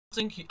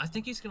I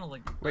think he's gonna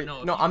like. Wait,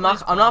 no, no, I'm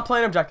not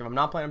playing objective. I'm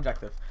not playing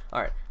objective.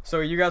 All right.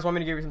 So you guys want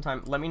me to give you some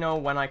time? Let me know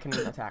when I can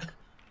attack.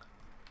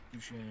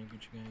 Gucci gang,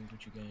 Gucci gang,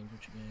 Gucci gang,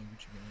 Gucci gang,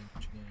 Gucci gang,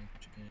 Gucci gang,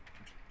 Gucci gang, Gucci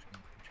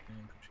gang, Gucci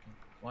gang, Gucci gang.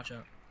 Watch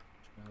out.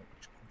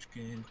 Gucci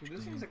gang, Dude,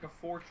 this seems like a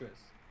fortress.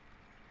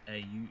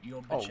 Hey,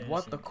 you Oh,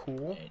 what the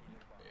cool?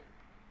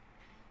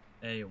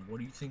 Hey, what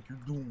do you think you're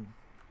doing?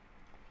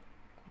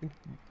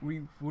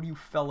 What are you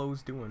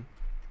fellows doing?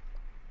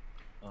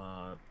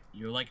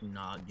 You're like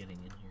not getting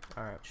in here.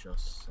 Alright.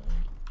 Just saying.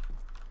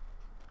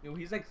 Yo,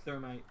 he's like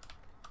thermite.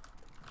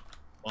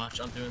 Watch,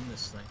 I'm doing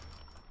this thing.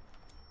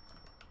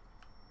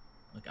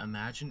 Like,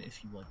 imagine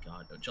if you like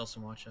got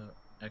Justin, watch out.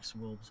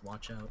 X-Wilbs,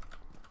 watch out.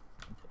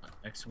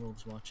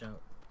 X-Wilbs, watch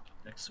out.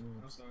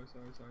 X-Wilbs. Oh, sorry.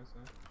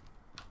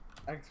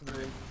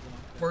 X-Wilbs.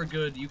 We're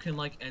good. You can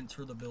like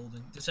enter the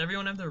building. Does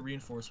everyone have their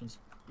reinforcements?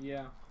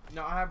 Yeah.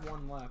 No, I have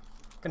one left.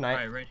 Good night.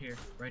 Alright, right here.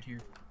 Right here.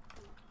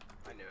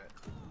 I knew it.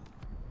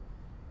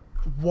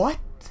 What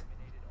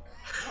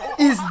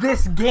is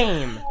this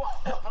game?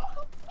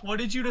 What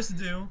did you just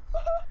do?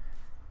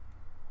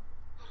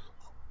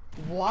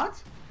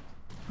 What?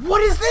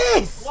 What is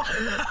this?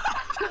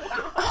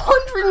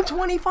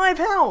 125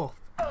 health.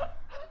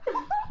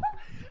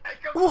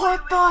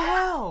 What the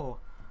hell?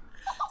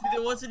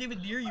 Dude, it wasn't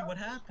even near you. What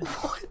happened?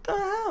 What the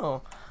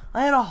hell?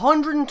 I had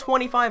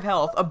 125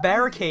 health, a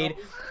barricade.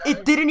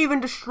 It didn't even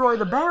destroy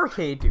the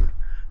barricade, dude.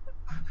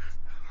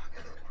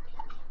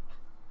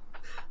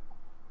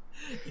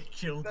 It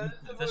killed you.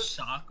 The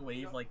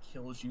shockwave like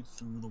kills you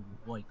through the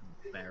like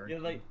barricade.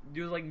 Yeah, like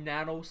there's like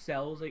nano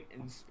cells like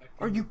inspecting.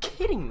 Are you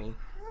kidding me?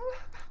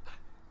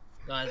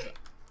 Guys,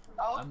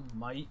 I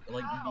might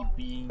like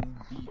be being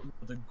beaten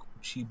with a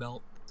Gucci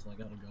belt, so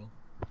I gotta go.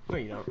 No,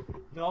 you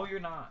don't. No, you're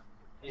not.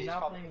 You're He's not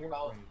probably playing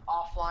about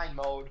Warframe. offline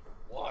mode.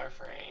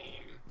 Warframe.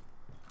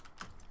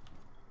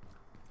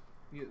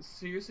 You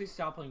seriously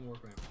stop playing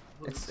Warframe.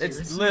 It's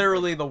Seriously?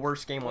 literally the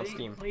worst game on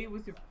Steam. Play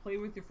with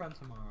your friend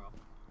tomorrow.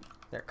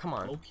 There, come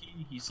on.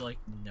 Low-key, he's like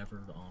never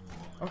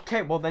online.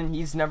 Okay, well then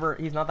he's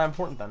not that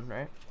important then,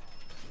 right?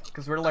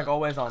 Because we're like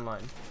always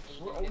online.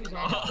 We're always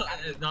on.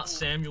 Not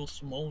Samuel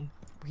Simone.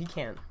 He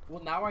can't.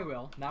 Well, now I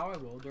will. Now I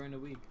will during the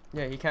week.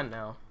 Yeah, he can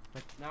now.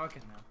 Now I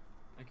can now.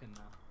 I can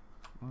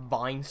now.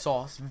 Vine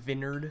sauce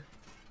vineyard.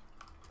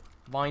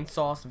 Vine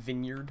sauce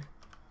vineyard.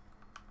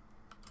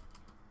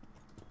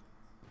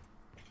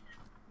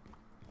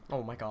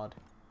 Oh my god.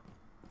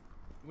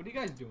 What are you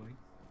guys doing?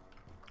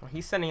 Well,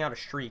 he's sending out a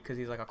streak because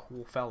he's like a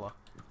cool fella.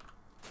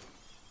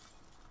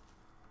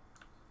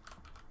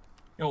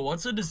 Yo,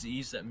 what's a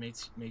disease that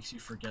makes you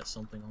forget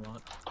something a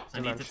lot? I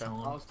need to Dementia. tell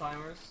him.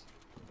 Alzheimer's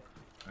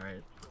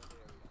Alright.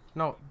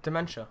 No,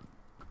 dementia.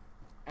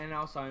 and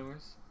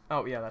Alzheimer's.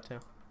 Oh yeah, that too.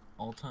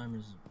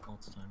 Alzheimer's.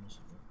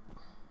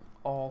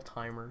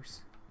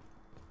 Alzheimer's.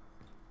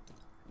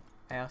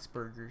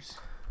 Asperger's.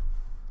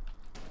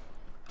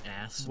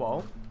 Ass.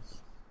 Whoa.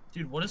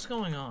 Dude, what is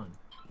going on?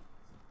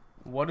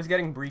 What is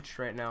getting breached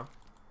right now?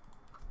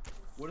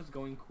 What is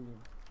going cool?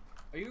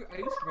 Are you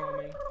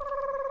streaming?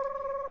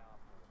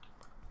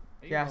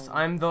 Yes,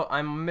 I'm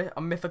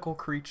a mythical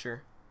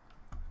creature.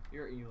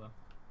 You're Ela.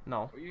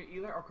 No. Are you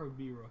Ela or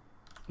Karbira?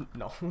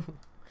 No.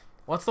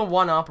 What's the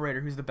one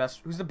operator who's the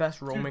best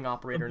roaming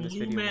operator in this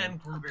video? Man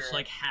game? group's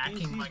like hacking.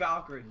 He's my...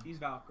 Valkyrie. He's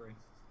Valkyrie.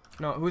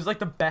 No, who's like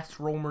the best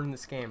roamer in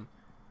this game?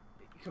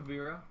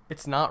 Karbira.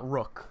 It's not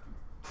Rook.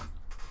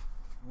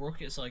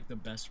 Rook is like the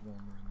best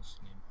roamer in this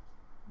game.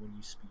 When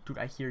you speak. Dude,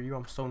 I hear you.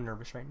 I'm so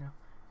nervous right now.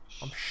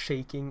 I'm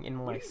shaking in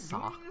my socks.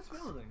 What are you doing in this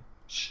building?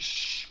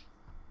 Shh.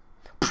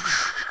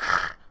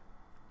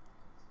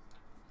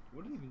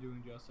 What are you even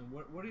doing, Justin?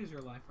 What is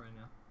your life right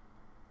now?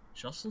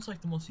 Justin's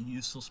like the most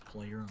useless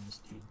player on this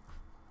team.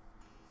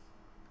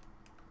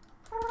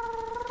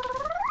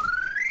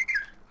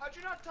 How'd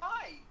you not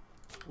die?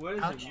 What is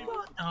How'd it? you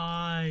not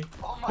die?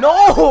 Oh my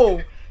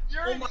No!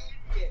 You're Oh an my-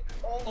 idiot.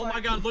 Oh my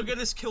god, look at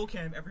this kill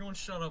cam. Everyone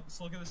shut up. Let's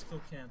look at this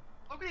kill cam.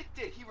 Look what he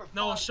did. He revived.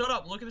 No, shut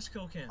up. Look at this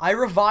kill cam. I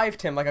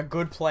revived him like a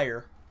good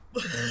player.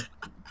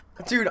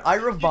 Dude, I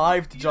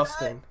revived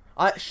Justin.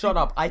 Shut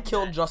up. I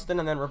killed Justin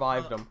and then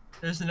revived him.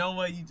 There's no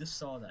way you just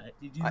saw that.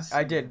 Did you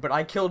I did, but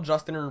I killed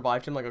Justin and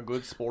revived him like a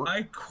good sport.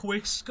 I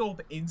quick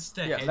scope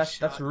instant. Yeah,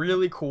 that's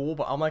really cool,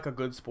 but I'm like a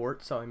good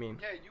sport, so I mean.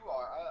 Yeah, you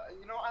are.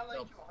 You know, I like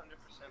you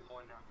 100%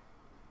 more now.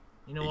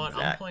 You know what? I'm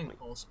Exactly. playing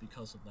Pulse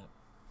because of that.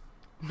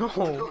 No.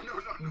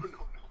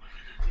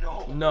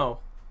 No. No.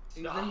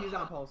 He's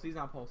on pulse. He's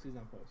on pulse. He's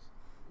on pulse.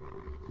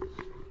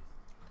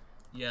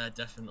 Yeah,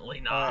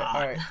 definitely not.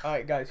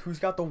 Alright, guys. Who's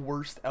got the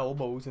worst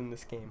elbows in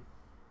this game?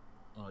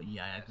 Oh,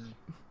 yeah, I agree.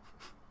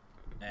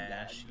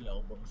 Ashy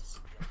elbows.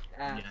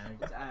 Ash. Yeah.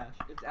 It's Ash.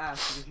 It's Ash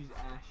because she's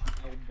ashy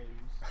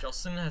elbows.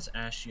 Justin has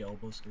ashy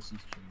elbows because he's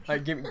Jewish.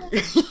 Alright, give me.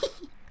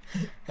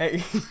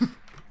 Hey.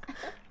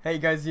 Hey,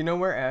 guys. You know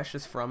where Ash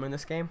is from in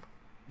this game?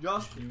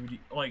 Justin. Dude,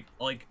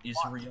 like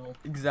Israel.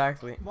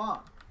 Exactly. Come on.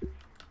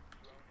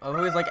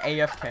 Oh, he's like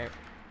AFK.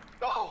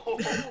 No.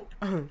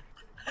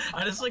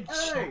 I just like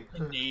Hey!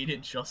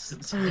 Sharknado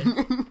Justin's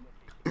head.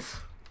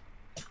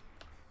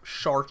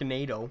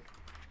 Sharknado.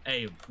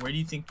 Hey, where do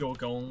you think you're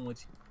going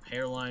with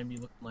hairline? Be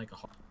looking like a.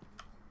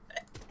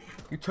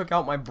 You took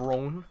out my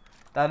brawn.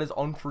 That is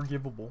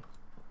unforgivable.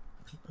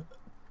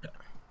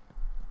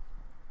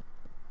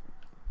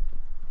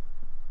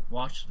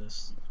 Watch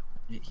this.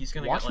 He's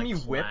gonna Watch get, like, me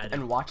whip clad.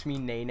 and watch me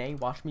nay nay.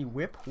 Watch me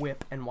whip,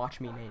 whip, and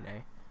watch me nay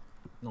nay.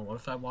 No, what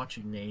if I watch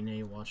you nay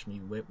nay? Watch me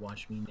whip.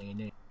 Watch me nay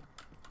nay.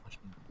 Watch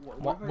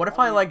me. What if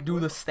I like do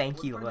the what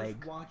stanky if I leg?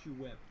 just watch you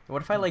whip?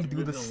 What if I like Do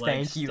do the the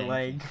leg stanky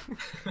leg?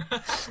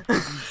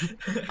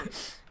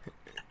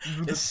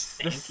 Do the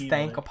stanky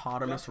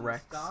stankopotamus Justin,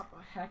 rex. Stop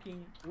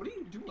hacking. What are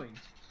you doing?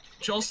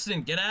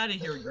 Justin, get out of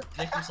here. Your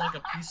dick is like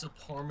a piece of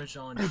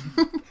Parmesan cheese.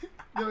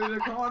 No,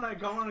 come on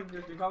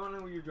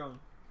when you're drunk.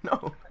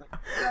 No.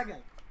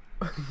 Second.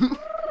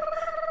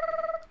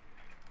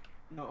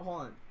 No,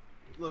 hold on.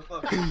 Look.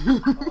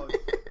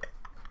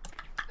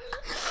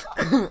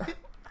 Oh.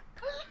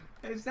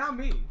 It's not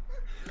me.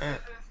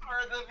 It's for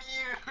the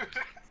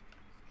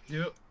view.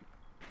 Yep.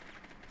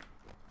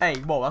 Hey,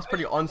 whoa, that's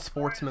pretty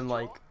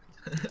unsportsmanlike.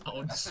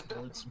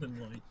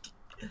 Unsportsmanlike.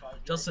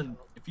 Justin,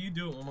 if you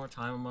do it one more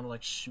time, I'm gonna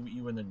like shoot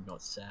you in the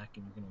nutsack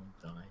and you're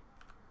gonna die.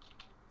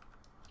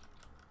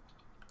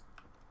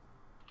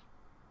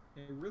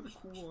 Hey, where the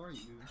cool are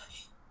you?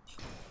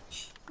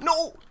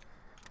 No.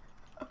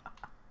 Did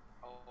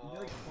you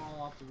like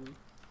fall off the roof?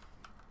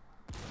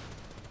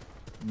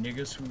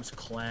 Niggas who's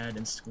clad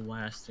in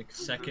scholastic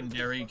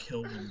secondary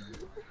kill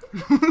window.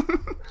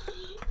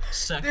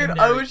 Dude,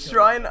 I was kill.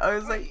 trying. I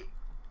was like,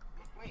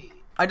 Wait,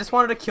 I just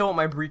wanted to kill with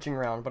my breaching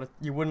round, but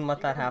you wouldn't let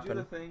that You can do happen.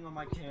 the thing on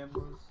my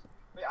cameras.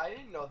 wait, I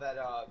didn't know that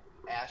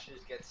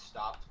ashes get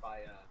stopped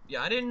by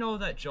Yeah, I didn't know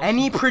that Justin.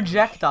 Any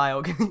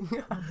projectile,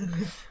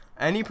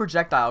 any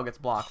projectile gets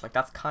blocked. Like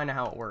that's kind of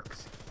how it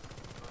works.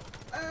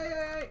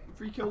 Hey,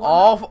 free kill.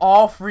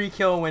 All free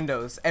kill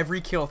windows. Every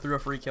kill through a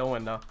free kill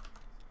window.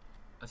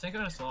 I think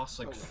I just lost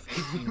like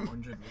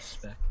 1,500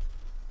 respect.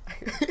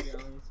 Yeah,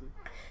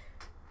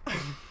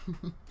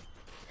 honestly.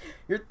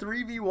 You're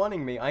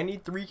 3v1ing me. I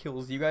need 3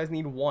 kills. You guys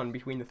need 1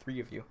 between the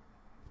 3 of you.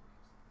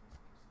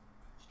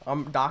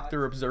 I'm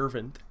Dr.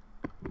 Observant.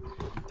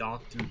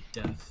 Dr.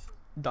 Death.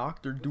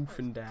 Dr.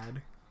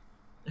 Doofendad.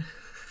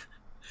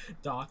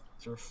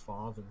 Dr.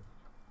 Father.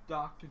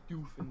 Dr.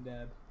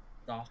 Doofendad.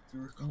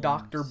 Dr.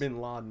 Dr.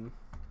 Bin Laden.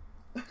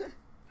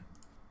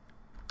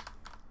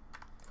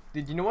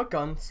 Did you know what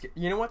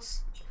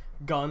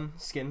gun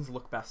skins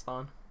look best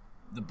on?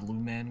 The Blue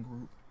Man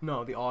Group.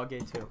 No, the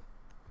AUG 2.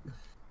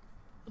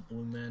 The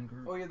Blue Man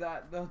Group. Oh yeah,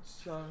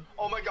 that's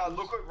Oh my god,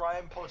 look what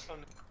Ryan posted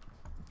on.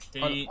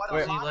 They, What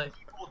Wait. a lot like, of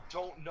people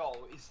don't know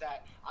is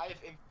that I have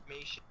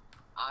information.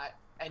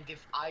 And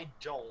if I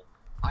don't,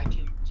 I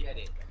can get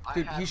it. I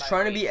Dude, have he's my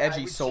trying to ways. be I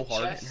edgy would so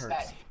hard, it suggest hurts.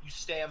 that you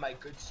stay on my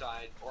good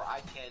side, or I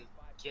can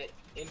get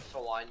info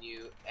on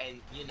you and,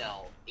 you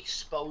know,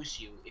 expose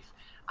you if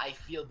I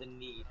feel the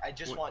need. I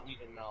just want you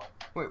to know.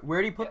 Wait,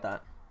 where did he put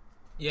that?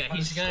 yeah, On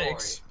he's gonna story.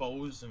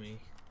 expose me.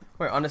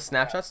 Wait, on his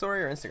Snapchat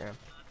story or Instagram?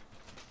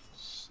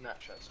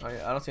 Snapchat. Oh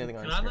yeah, I don't see anything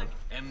on Can I Instagram. like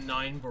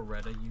M9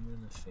 Beretta you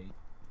in the face?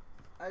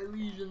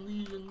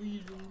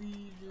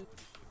 legion.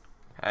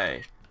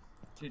 Hey.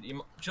 Dude,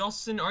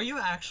 Justin, are you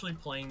actually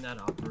playing that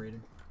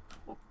operator?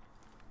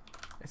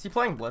 Is he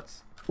playing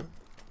Blitz?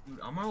 Dude,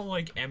 I'm gonna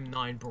like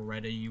M9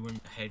 Beretta you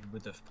in the head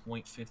with a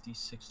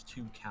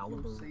 .562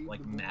 caliber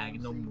like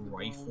Magnum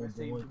rifle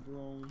bullet.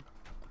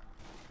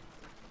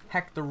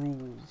 Heck the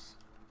rules.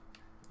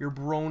 Your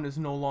brawn is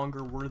no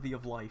longer worthy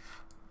of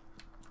life.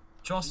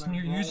 Justin,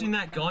 you're using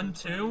that gun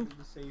too?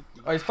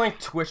 Oh, he's playing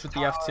Twitch with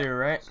the F2,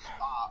 right?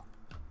 Stop.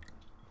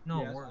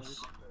 No, Yes.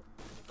 worse.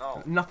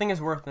 No. Nothing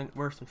is worse than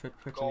Twitch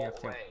than Go the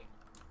F2. away.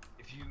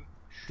 If you.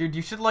 Dude,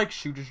 you should like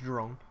shoot his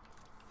drone.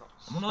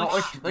 I'm gonna Not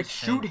like, like his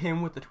shoot head.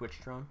 him with the Twitch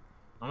drone.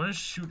 I'm gonna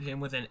shoot him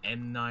with an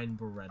M9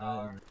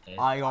 Beretta in the head.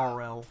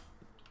 IRL.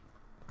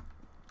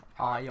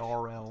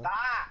 IRL.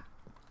 Stop!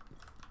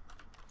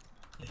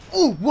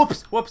 Oh,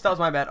 whoops, that was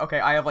my bad. Okay,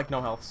 I have like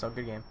no health, so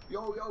good game.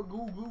 Yo,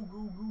 goo.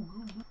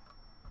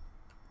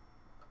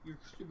 You're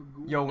stupid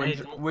goo. Yo, Hey,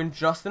 don't- when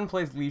Justin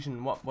plays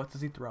Legion, what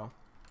does he throw?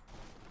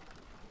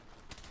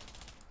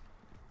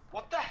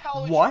 What the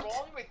hell is What?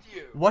 wrong with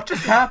you? What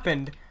just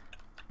happened?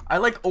 I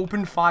like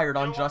open fired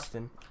You on know what?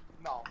 Justin.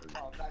 No,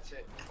 that's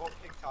it. Go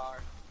pick tar.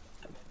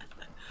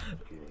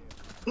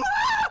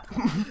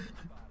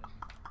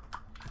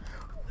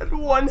 At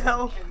 1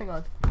 health. Hang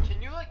on.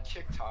 Can you like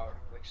kick tar?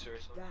 Like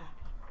seriously?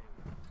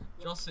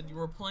 Justin, you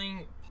were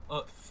playing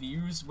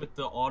Fuse with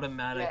the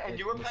automatic. Yeah, and like,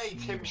 you were playing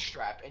machine Tim gun.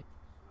 Strap, and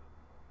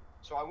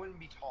so I wouldn't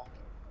be talking.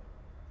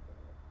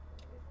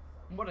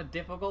 What a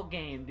difficult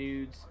game,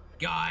 dudes.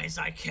 Guys,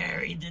 I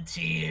carried the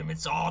team.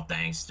 It's all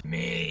thanks to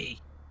me.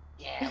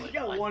 Yeah, You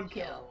got one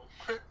kill.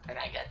 and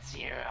I got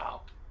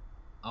 0.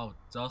 Oh,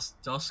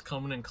 Dust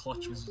coming in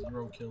clutch with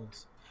 0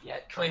 kills. Yeah.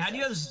 Wait, how do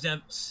you have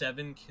Princess.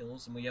 7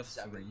 kills and we have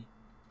 7. 3?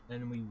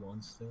 And we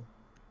won still.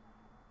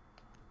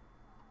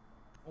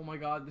 Oh my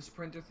god, this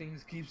printer thing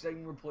keeps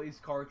saying replace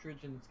cartridge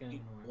and it's getting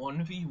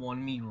annoying.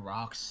 1v1 me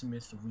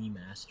Rocksmith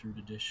Remastered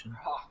Edition.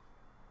 Ah,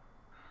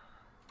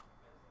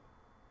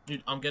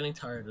 Dude, I'm getting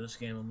tired of this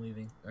game. I'm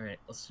leaving. All right,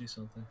 let's do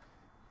something.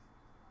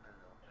 I don't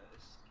know.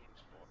 This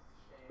game's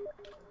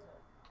boring.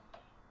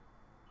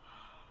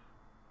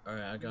 All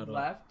right, I got off.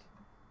 Left.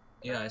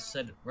 Yeah, I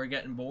said we're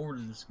getting bored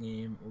of this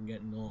game. We're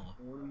getting off.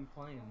 What are we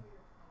playing?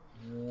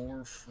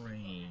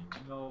 Warframe.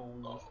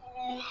 No.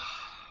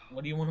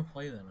 What do you want to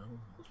play then? I don't know.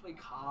 Let's play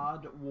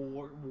COD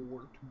War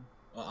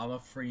 2. I'm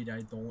afraid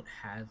I don't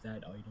have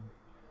that item.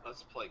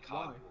 Let's play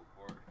COD Why?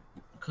 War.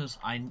 Cause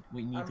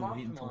we need I'm to off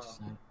wait until tomorrow.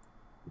 Saturday.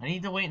 I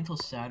need to wait until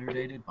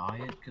Saturday to buy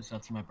it, cause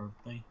that's my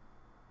birthday.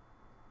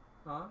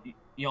 Huh?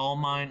 Y'all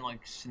mind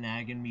like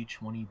snagging me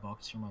 $20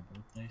 for my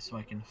birthday so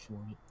I can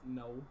afford it?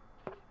 No.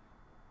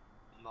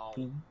 No.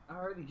 Boom. I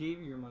already gave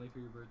you your money for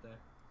your birthday.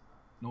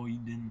 No, you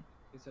didn't.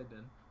 Yes, I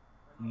did.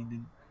 You did.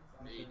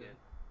 Yes, I You did.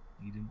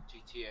 You didn't.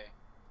 GTA.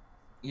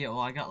 Yeah, well,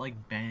 I got like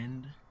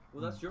banned.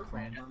 Well, that's your fault.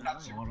 Brand- Not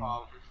That's mine. your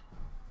problem.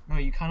 No,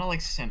 you kind of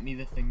like sent me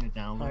the thing to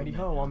download. Heidi and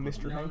ho, I I'm downloaded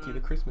Mr. it. Hanky, the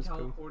Christmas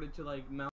poo. teleported to like Mount